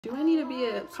Do I need to be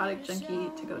a product junkie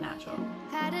to go natural?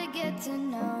 How to get to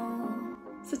know.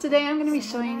 So today I'm going to be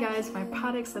showing you guys my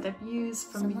products that I've used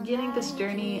from beginning this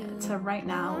journey to right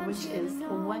now, which is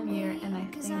 1 year, and I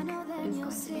think is going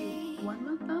to be 1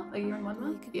 month now? A year and 1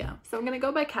 month? Yeah. So I'm going to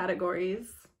go by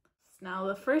categories. Now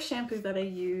the first shampoo that I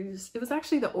used, it was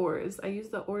actually the Oars. I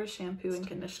used the Oars shampoo and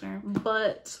conditioner,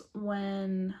 but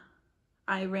when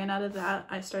I ran out of that,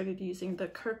 I started using the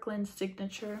Kirkland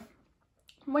Signature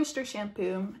Moisture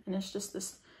shampoo, and it's just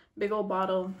this big old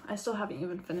bottle. I still haven't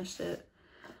even finished it,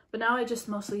 but now I just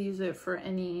mostly use it for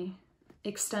any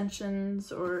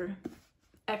extensions or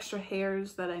extra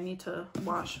hairs that I need to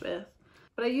wash with.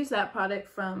 But I use that product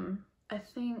from, I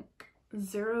think,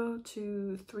 0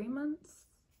 to 3 months.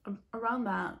 Around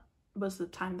that was the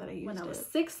time that I used it. When I was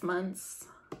 6 months,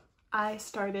 I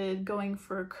started going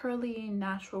for curly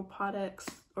natural products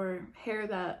or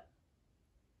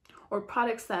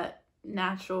products that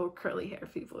natural curly hair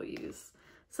people use.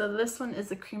 So this one is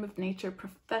the Creme of Nature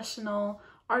Professional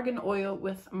Argan Oil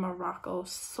with Morocco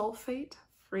Sulfate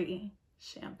Free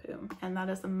shampoo, and that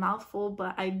is a mouthful,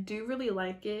 but I do really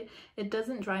like it. It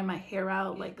doesn't dry my hair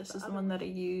out. Like, this is the one that I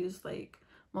use like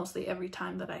mostly every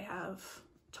time that I have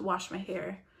to wash my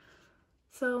hair.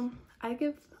 So I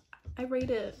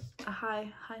rate it a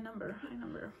high number.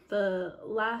 The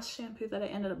last shampoo that I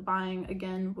ended up buying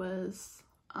again was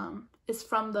it's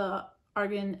from the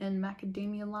Argan and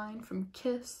Macadamia line from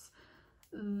Kiss.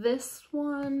 This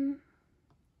one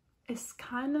is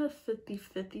kind of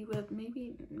 50-50 with,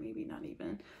 maybe not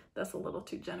even, that's a little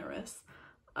too generous.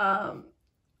 Now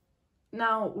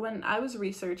when I was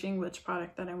researching which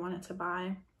product that I wanted to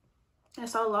buy, I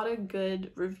saw a lot of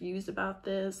good reviews about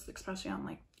this, especially on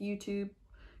like YouTube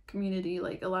community.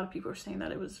 Like, a lot of people were saying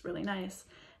that it was really nice,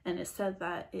 and it said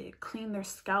that it cleaned their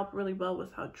scalp really well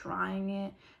without drying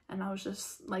it, and I was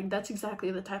just like, that's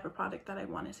exactly the type of product that I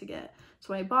wanted to get.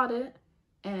 So I bought it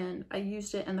and I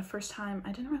used it, and the first time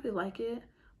I didn't really like it,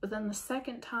 but then the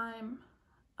second time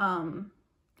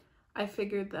I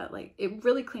figured that like it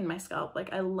really cleaned my scalp.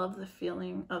 Like, I love the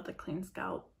feeling of the clean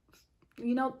scalp.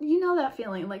 You know that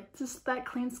feeling, like just that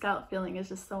clean scalp feeling is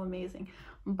just so amazing.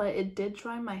 But it did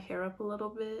dry my hair up a little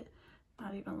bit.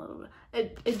 Not even a little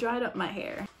bit. It dried up my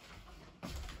hair.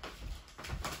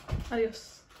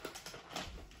 Adios.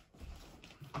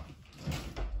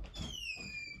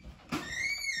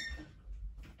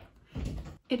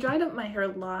 It dried up my hair a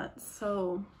lot,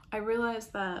 so I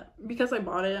realized that because I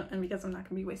bought it and because I'm not going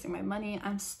to be wasting my money,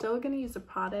 I'm still going to use the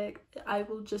product. I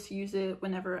will just use it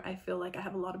whenever I feel like I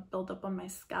have a lot of buildup on my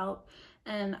scalp.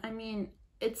 And I mean,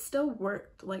 it still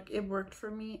worked. Like, it worked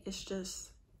for me. It's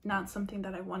just not something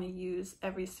that I want to use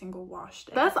every single wash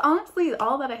day. That's honestly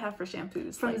all that I have for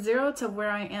shampoos. From 0 to where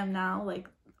I am now, like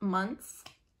months,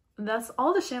 that's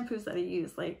all the shampoos that I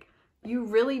use. Like, you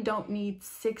really don't need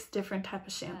 6 different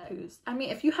types of shampoos. I mean,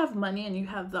 if you have money and you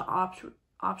have the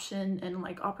option and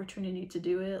like opportunity to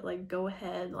do it, like, go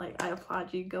ahead. Like, I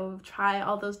applaud you. Go try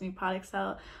all those new products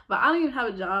out. But I don't even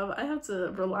have a job. I have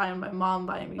to rely on my mom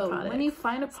buying me products. When you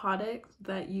find a product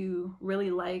that you really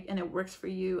like and it works for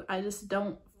you, I just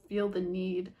don't feel the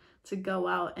need to go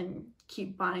out and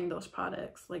keep buying those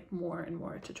products like more and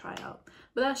more to try out.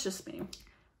 But that's just me.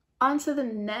 On to the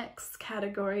next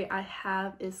category I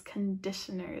have is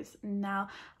conditioners. Now,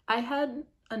 I had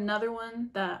another one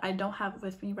that I don't have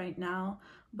with me right now,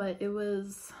 but it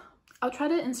was, I'll try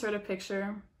to insert a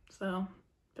picture. So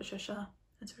Patricia,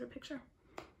 insert a picture.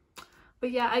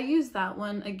 But yeah, I used that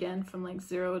one again from like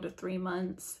 0 to 3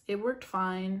 months. It worked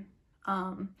fine.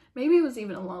 Maybe it was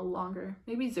even a little longer,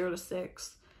 maybe 0 to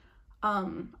 6.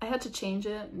 I had to change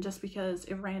it just because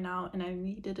it ran out and I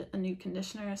needed a new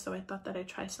conditioner, so I thought that I'd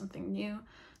try something new.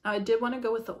 Now, I did want to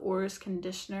go with the Oars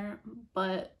conditioner,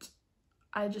 but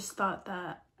I just thought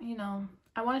that, you know,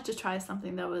 I wanted to try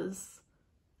something new.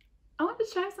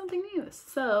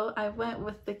 So I went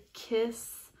with the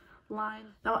Kiss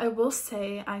line. Now, I will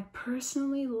say I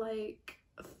personally like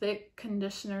thick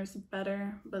conditioners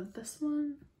better, but this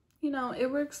one, you know, it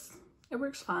works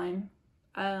fine.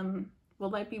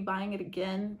 Will I be buying it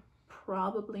again?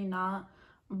 Probably not,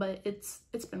 but it's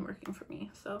been working for me,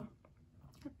 so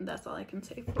that's all I can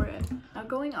say for it. Now,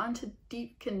 going on to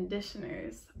deep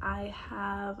conditioners, I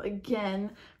have,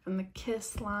 again, from the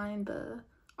Kiss line, the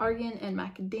Argan and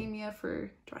Macadamia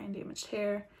for dry and damaged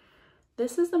hair.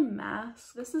 This is a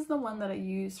mask. This is the one that I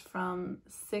used from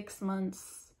 6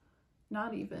 months,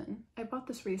 not even. I bought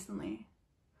this recently.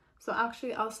 So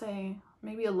actually, I'll say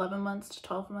maybe 11 months to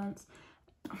 12 months.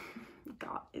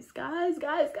 Guys,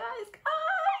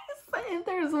 if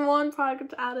there's one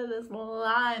product out of this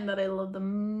line that I love the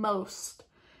most,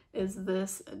 is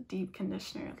this deep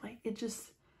conditioner. Like, it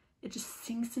just It just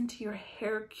sinks into your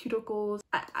hair cuticles.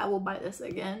 I will buy this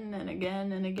again and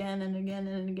again and again and again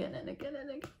and again and again and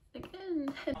again.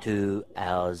 Again 2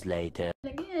 hours later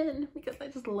and again, because I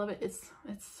just love it. It's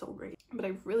so great. But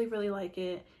I really like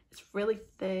it. It's really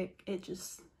thick.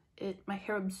 My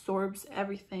hair absorbs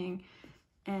everything,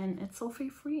 and it's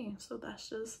sulfate free, so that's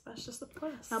just a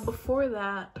plus. Now before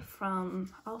that,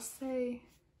 I'll say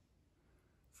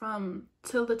from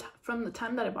the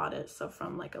time that I bought it, so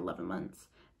from like 11 months,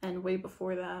 and way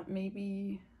before that,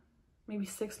 maybe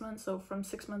 6 months, so from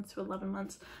 6 months to 11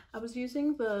 months, I was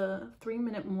using the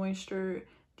 3-Minute Moisture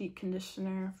Deep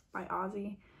Conditioner by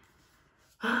Aussie.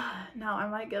 Now I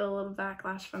might get a little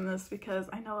backlash from this because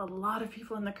I know a lot of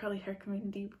people in the curly hair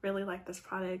community really like this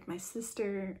product. My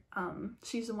sister,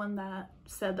 she's the one that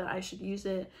said that I should use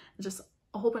it. Just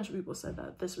a whole bunch of people said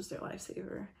that this was their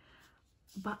lifesaver.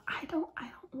 But I don't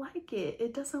like it.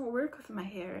 It doesn't work with my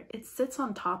hair. It sits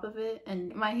on top of it,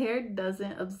 and my hair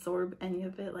doesn't absorb any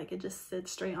of it. Like, it just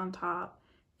sits straight on top,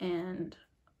 and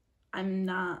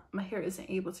my hair isn't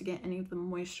able to get any of the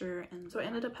moisture, and so I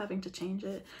ended up having to change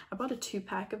it. I bought a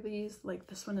 2-pack of these. Like,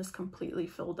 this one is completely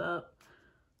filled up.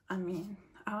 I mean,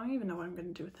 I don't even know what I'm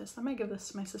gonna do with this. I might give this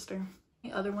to my sister.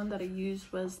 The other one that I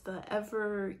used was the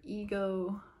Ever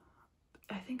Ego,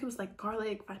 I think it was like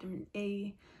garlic, vitamin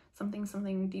A,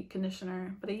 something deep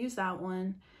conditioner, but I used that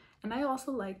one and I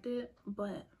also liked it,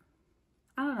 but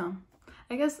I don't know.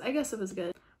 I guess it was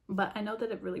good, but I know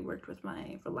that it really worked with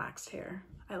my relaxed hair.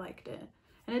 I liked it,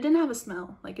 and it didn't have a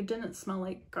smell. Like, it didn't smell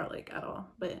like garlic at all,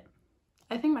 but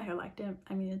I think my hair liked it.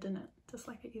 I mean, it didn't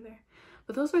dislike it either.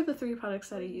 But those are the 3 products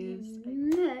that I used.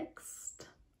 Next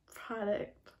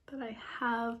product that I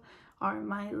have are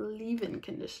my leave-in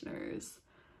conditioners.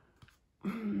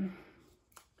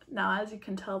 Now, as you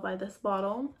can tell by this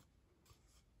bottle,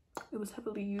 it was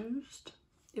heavily used.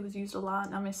 It was used a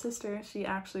lot. Now, my sister, she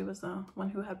actually was the one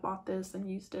who had bought this and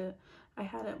used it. I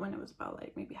had it when it was about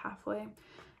like maybe halfway,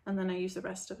 and then I used the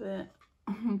rest of it.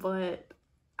 But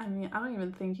I mean, I don't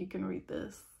even think you can read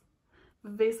this.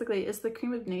 But basically, it's the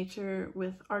Creme of Nature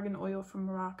with argan oil from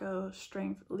Morocco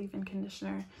strength leave-in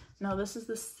conditioner. Now, this is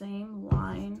the same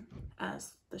line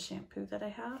as the shampoo that I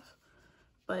have,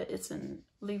 but it's in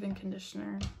leave-in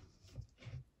conditioner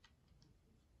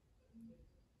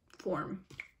form,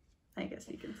 I guess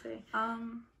you can say.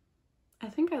 I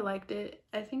think I liked it.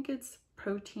 I think it's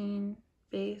protein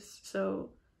based, so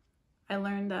I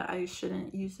learned that I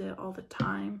shouldn't use it all the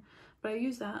time, but I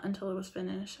used that until it was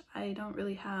finished. I don't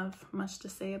really have much to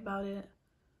say about it.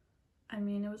 I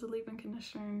mean, it was a leave-in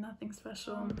conditioner, nothing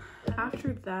special.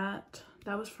 After that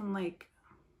was from like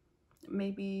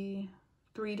maybe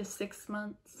 3 to 6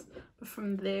 months, but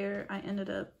from there I ended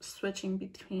up switching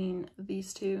between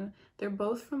these two. They're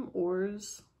both from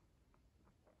Oars.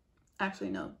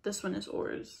 Actually, no, this one is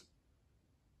Oars,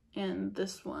 and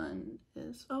this one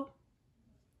is, oh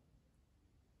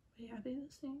wait, are they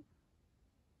the same?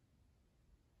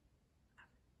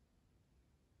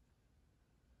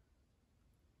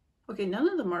 Okay, none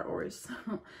of them are Oars.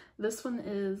 This one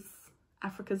is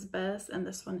Africa's Best, and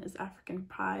this one is African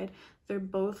Pride. They're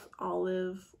both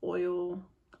olive oil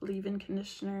leave-in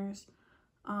conditioners.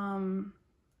 I'll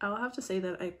have to say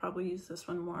that I probably use this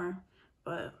one more,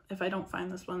 but if I don't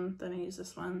find this one, then I use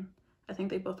this one. I think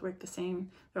they both work the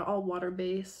same. They're all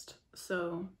water-based,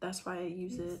 so that's why I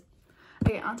use it.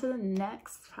 Okay, on to the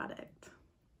next product.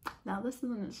 Now, this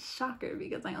isn't a shocker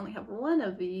because I only have one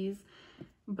of these,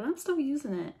 but I'm still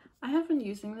using it. I have been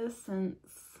using this since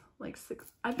like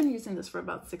I've been using this for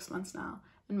about 6 months now.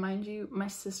 And mind you, my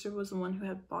sister was the one who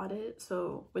had bought it,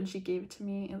 so when she gave it to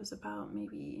me, it was about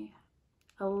maybe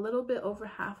a little bit over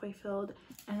halfway filled,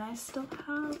 and I still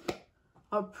have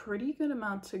a pretty good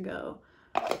amount to go.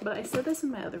 But I said this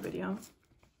in my other video.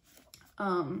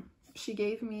 She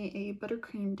gave me a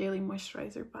buttercream daily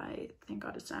moisturizer by Thank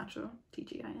God It's Natural,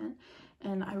 TGIN,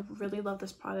 and I really love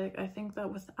this product. I think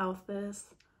that without this,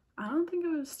 I don't think it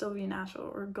would still be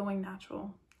natural or going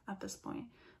natural at this point.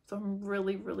 So I'm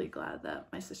really glad that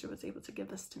my sister was able to give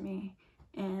this to me,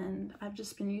 and I've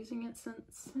just been using it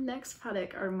since. Next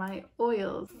product are my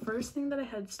oils. First thing that I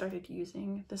had started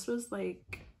using, this was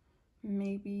like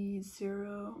maybe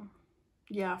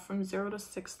from 0 to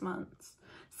 6 months.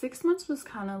 6 months was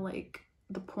kind of like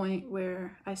the point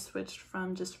where I switched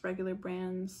from just regular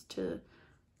brands to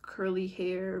curly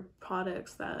hair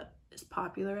products that is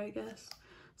popular, I guess.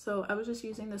 So I was just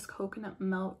using this coconut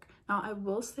milk. Now, I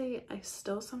will say I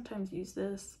still sometimes use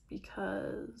this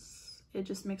because it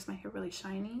just makes my hair really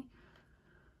shiny,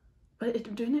 but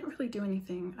it didn't really do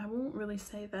anything. I won't really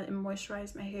say that it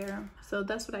moisturized my hair. So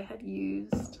that's what I had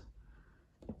used.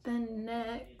 Then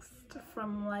next,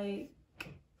 from like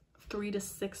 3 to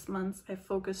 6 months, I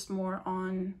focused more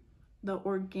on the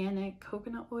organic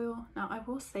coconut oil. Now I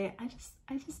will say, I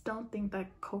just don't think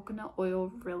that coconut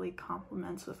oil really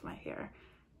complements with my hair,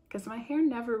 because my hair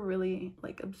never really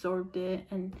like absorbed it,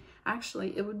 and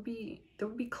actually there would be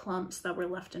clumps that were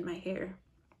left in my hair,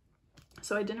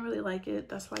 so I didn't really like it.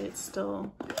 That's why it's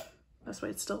still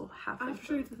half.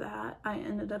 After that, I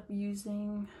ended up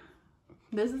using,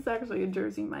 this is actually a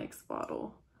Jersey Mike's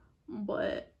bottle,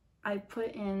 but I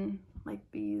put in like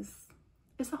these,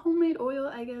 it's a homemade oil,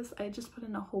 I guess. I just put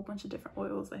in a whole bunch of different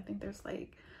oils. I think there's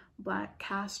like black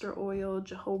castor oil,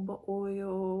 jojoba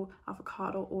oil,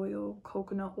 avocado oil,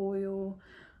 coconut oil,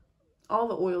 all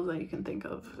the oils that you can think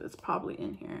of is probably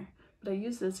in here. But I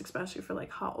use this especially for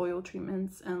like hot oil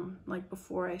treatments and like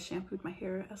before I shampooed my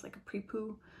hair as like a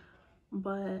pre-poo.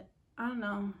 But I don't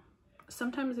know,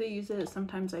 sometimes I use it,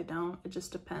 sometimes I don't. It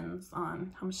just depends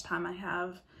on how much time I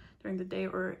have during the day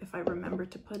or if I remember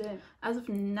to put it. As of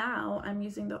now, I'm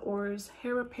using the Oars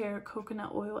Hair Repair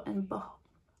Coconut Oil and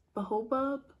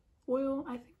Baobab Oil.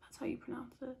 I think that's how you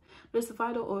pronounce it. But it's the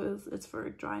vital oils. It's for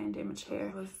dry and damaged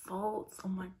hair. Results, oh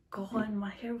my god, my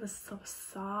hair was so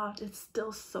soft. It's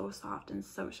still so soft and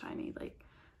so shiny. Like,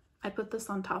 I put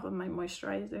this on top of my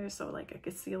moisturizer so like I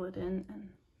could seal it in, and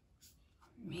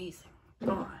amazing.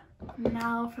 God.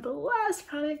 Now for the last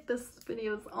product. This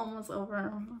video is almost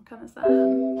over. I'm kind of sad.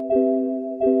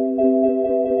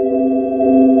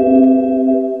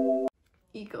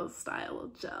 Eco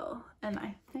Style gel, and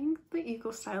I think the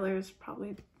Eco Styler is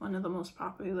probably one of the most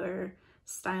popular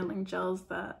styling gels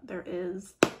that there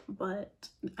is, but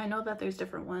I know that there's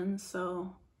different ones.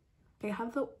 So they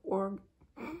have the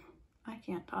I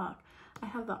can't talk. I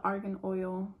have the argan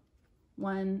oil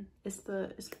one. It's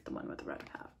the one with the red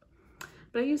cap.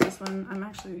 But I use this one.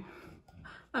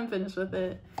 I'm finished with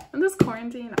it. In this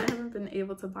quarantine, I haven't been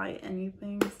able to buy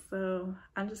anything, so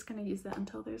I'm just gonna use that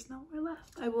until there's no more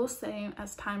left. I will say,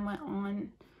 as time went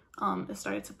on, it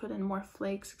started to put in more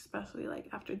flakes, especially like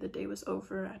after the day was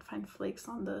over. I'd find flakes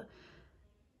on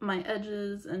my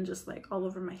edges and just like all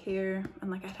over my hair,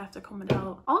 and like I'd have to comb it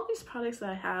out. All these products that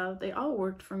I have, they all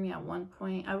worked for me at one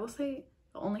point. I will say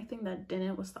the only thing that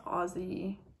didn't was the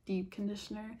Aussie deep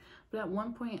conditioner, but at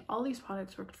one point all these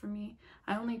products worked for me.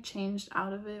 I only changed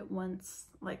out of it once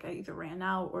like I either ran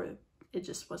out or it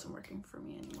just wasn't working for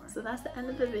me anymore. So that's the end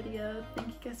of the video. Thank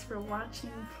you guys for watching.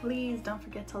 Please don't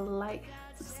forget to like,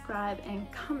 subscribe, and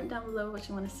comment down below what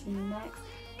you want to see next.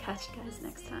 Catch you guys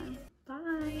next time.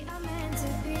 Bye.